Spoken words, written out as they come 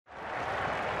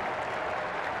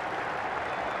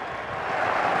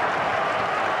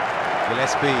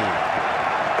Gillespie.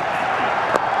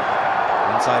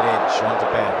 Inside edge onto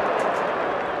Penn.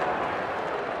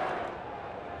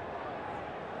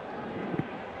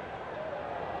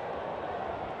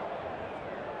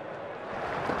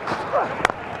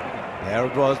 There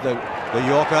it was, the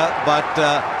Yorker, but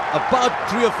about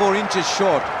 3 or 4 inches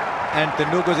short, and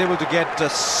Tendulkar was able to get a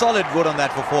solid wood on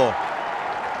that for 4.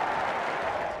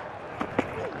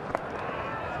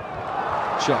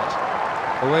 Shot.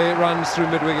 Away it runs through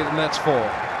mid-wicket, and that's 4.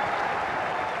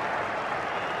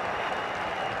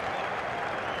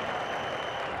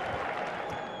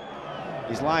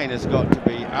 His line has got to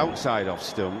be outside off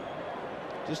stump,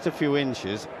 just a few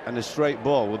inches, and a straight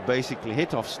ball would basically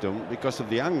hit off stump because of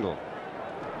the angle.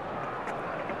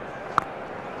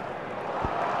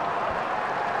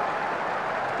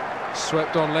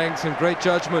 Swept on length and great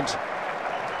judgment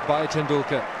by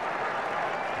Tendulkar.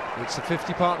 It's a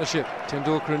 50 partnership,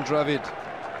 Tendulkar and Dravid.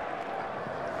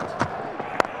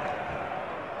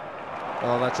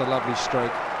 Oh, that's a lovely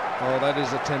stroke. Oh, that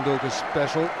is a Tendulkar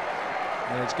special,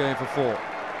 and it's going for 4.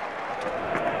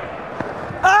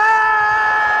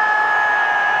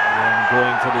 And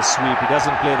going for the sweep. He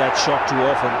doesn't play that shot too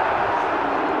often.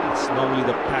 It's normally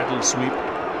the paddle sweep.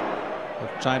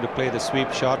 But trying to play the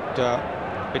sweep shot,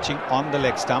 pitching on the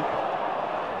leg stump,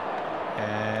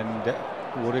 and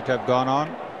would it have gone on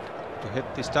to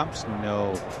hit the stumps?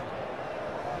 No.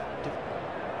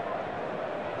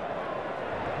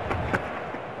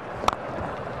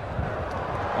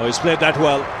 Oh, he's played that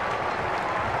well.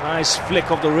 Nice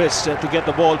flick of the wrist to get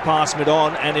the ball past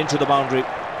mid-on and into the boundary.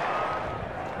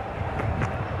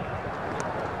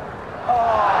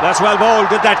 That's well bowled.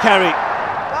 Did that carry?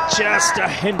 Just a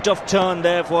hint of turn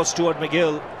there for Stuart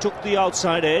MacGill. Took the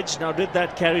outside edge. Now did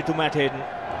that carry to Matt Hayden?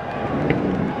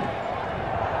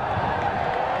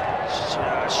 Just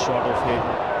short of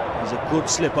Hayden. He's a good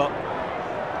slipper.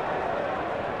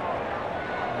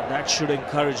 And that should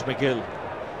encourage MacGill.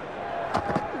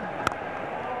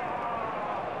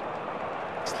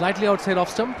 Slightly outside off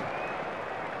stump.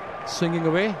 Swinging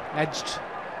away, edged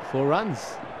 4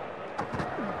 runs.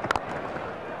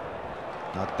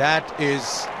 Now that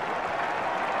is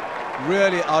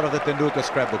really out of the Tendulkar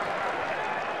scrapbook.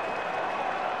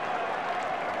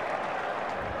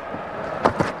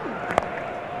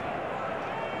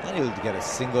 And he'll get a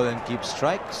single and keep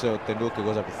strike, so Tendulkar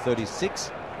goes up to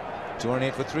 36,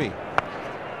 208 for 3.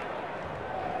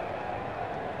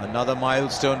 Another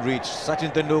milestone reached.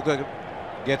 Sachin Tendulkar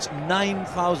gets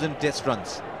 9,000 test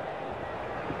runs.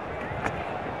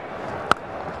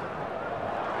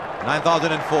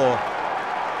 9,004.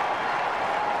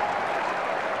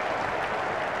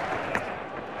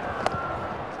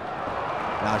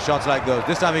 Now shots like those.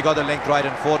 This time he got the length right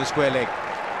and 4 to square leg.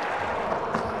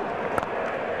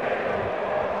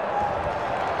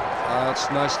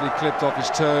 That's nicely clipped off his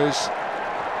toes.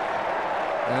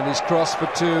 And he's crossed for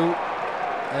 2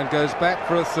 and goes back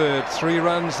for a 3rd. 3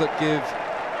 runs that give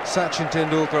Sachin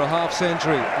Tendulkar a half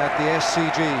century at the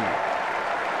SCG.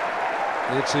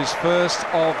 It's his first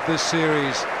of this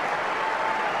series,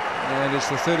 and it's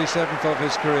the 37th of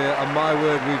his career, and my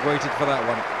word, we've waited for that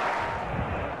one.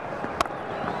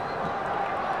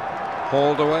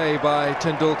 Hauled away by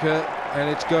Tendulkar, and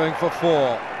it's going for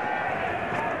 4.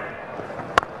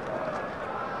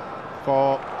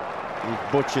 4. He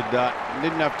butchered that.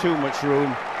 Didn't have too much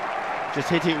room. Just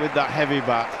hit it with that heavy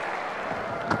bat.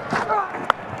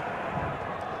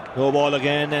 No ball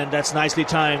again, and that's nicely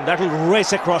timed. That'll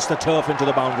race across the turf into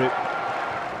the boundary.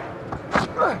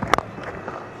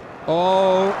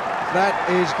 Oh, that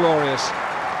is glorious.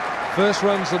 First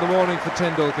runs of the morning for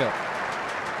Tendulkar.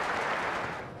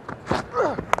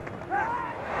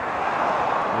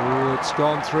 Oh, it's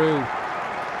gone through.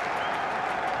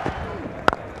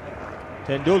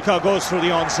 Tendulkar goes through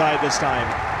the onside this time.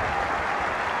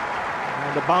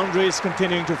 And the boundary is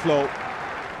continuing to flow.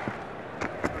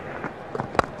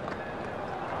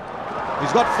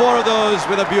 He's got 4 of those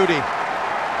with a beauty.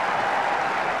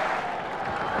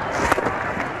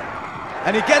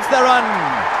 And he gets the run.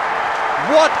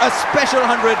 What a special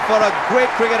 100 for a great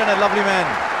cricketer and a lovely man.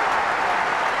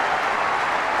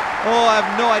 Oh, I have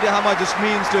no idea how much this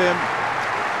means to him.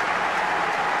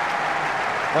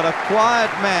 But a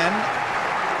quiet man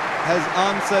has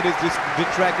answered his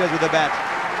detractors with a bat.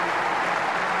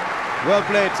 Well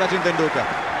played, Sachin Tendulkar.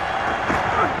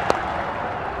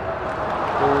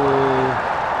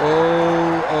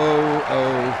 Oh, oh,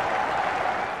 oh.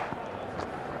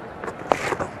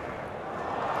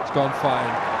 It's gone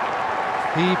fine.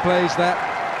 He plays that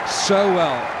so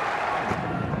well.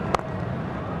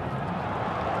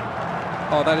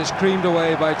 Oh, that is creamed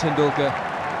away by Tendulkar.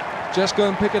 Just go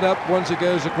and pick it up once it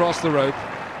goes across the rope.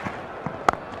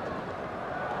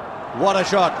 What a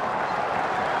shot.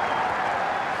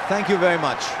 Thank you very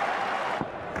much.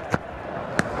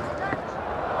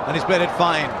 And he's played it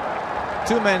fine.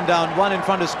 2 men down, one in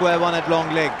front of square, one at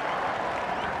long leg.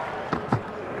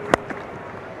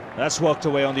 That's worked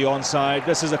away on the onside.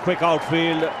 This is a quick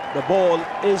outfield. The ball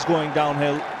is going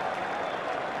downhill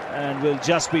and will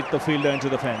just beat the fielder into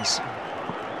the fence.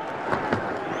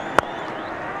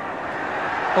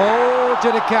 Oh,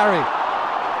 did it carry?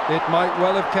 It might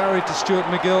well have carried to Stuart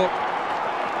MacGill.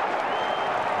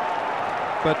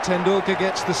 But Tendulkar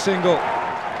gets the single.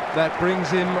 That brings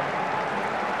him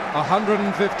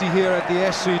 150 here at the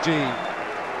SCG.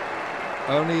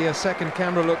 Only a second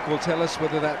camera look will tell us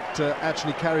whether that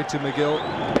actually carried to MacGill.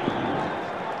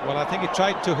 Well, I think he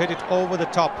tried to hit it over the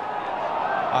top.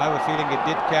 I have a feeling it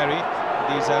did carry.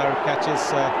 These are catches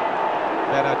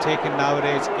that are taken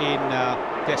nowadays in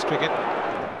Test cricket.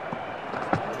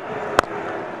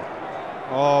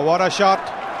 Oh, what a shot.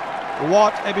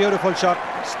 What a beautiful shot.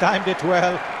 He's timed it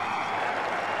well.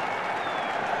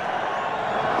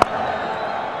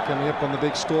 Coming up on the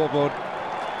big scoreboard.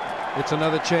 It's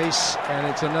another chase and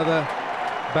it's another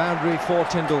boundary for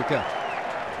Tendulkar.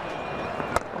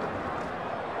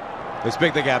 Let's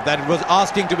pick the gap. That was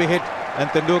asking to be hit, and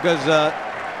Tendulkar's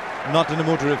not in the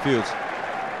mood to refuse.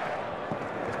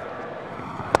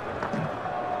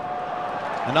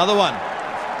 Another one.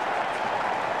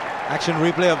 Action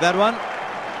replay of that one.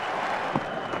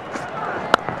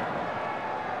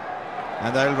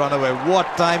 And that'll run away. What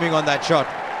timing on that shot.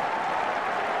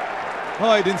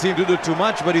 Oh, he didn't seem to do too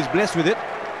much, but he's blessed with it.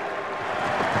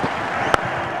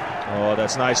 Oh,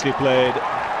 that's nicely played.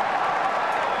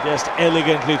 Just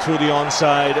elegantly through the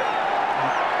onside.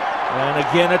 And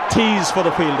again a tease for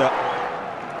the fielder.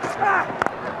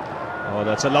 Oh,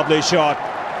 that's a lovely shot.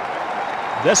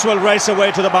 This will race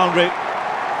away to the boundary.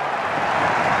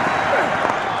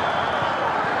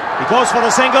 He goes for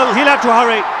the single. He'll have to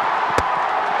hurry.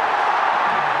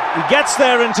 He gets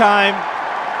there in time.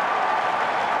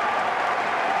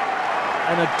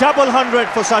 And a double 100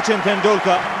 for Sachin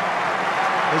Tendulkar.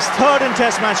 His third in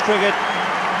Test match cricket.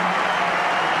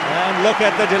 And look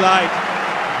at the delight.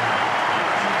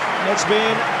 It's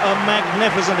been a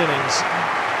magnificent innings.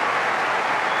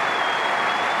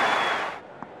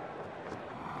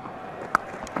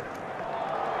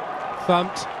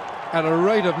 Thumped at a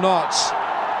rate of knots.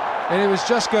 And it was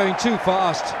just going too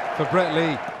fast for Brett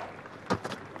Lee.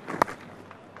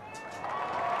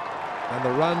 And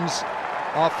the runs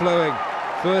are flowing.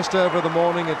 First over of the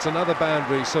morning, it's another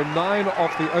boundary. So 9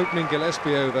 off the opening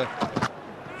Gillespie over.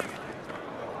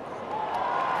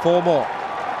 4 more.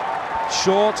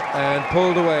 Short and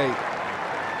pulled away.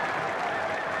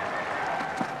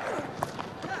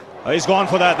 He's gone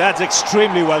for that. That's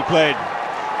extremely well played.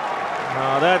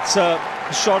 That's a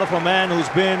shot of a man who's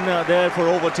been there for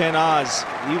over 10 hours.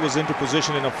 He was into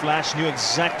position in a flash, knew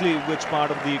exactly which part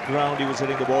of the ground he was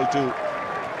hitting the ball to.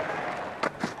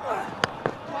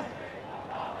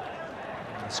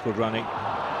 That's good running.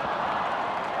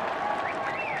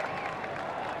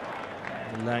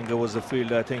 Langer was the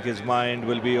fielder. I think his mind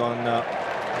will be on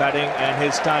batting and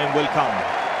his time will come.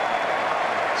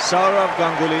 Saurav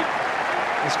Ganguly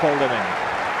is called an end.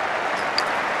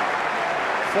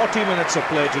 40 minutes of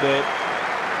play today.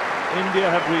 India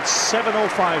have reached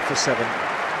 7:05 for 7.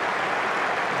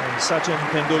 And Sachin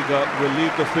Tendulkar will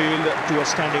leave the field to a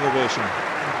standing ovation.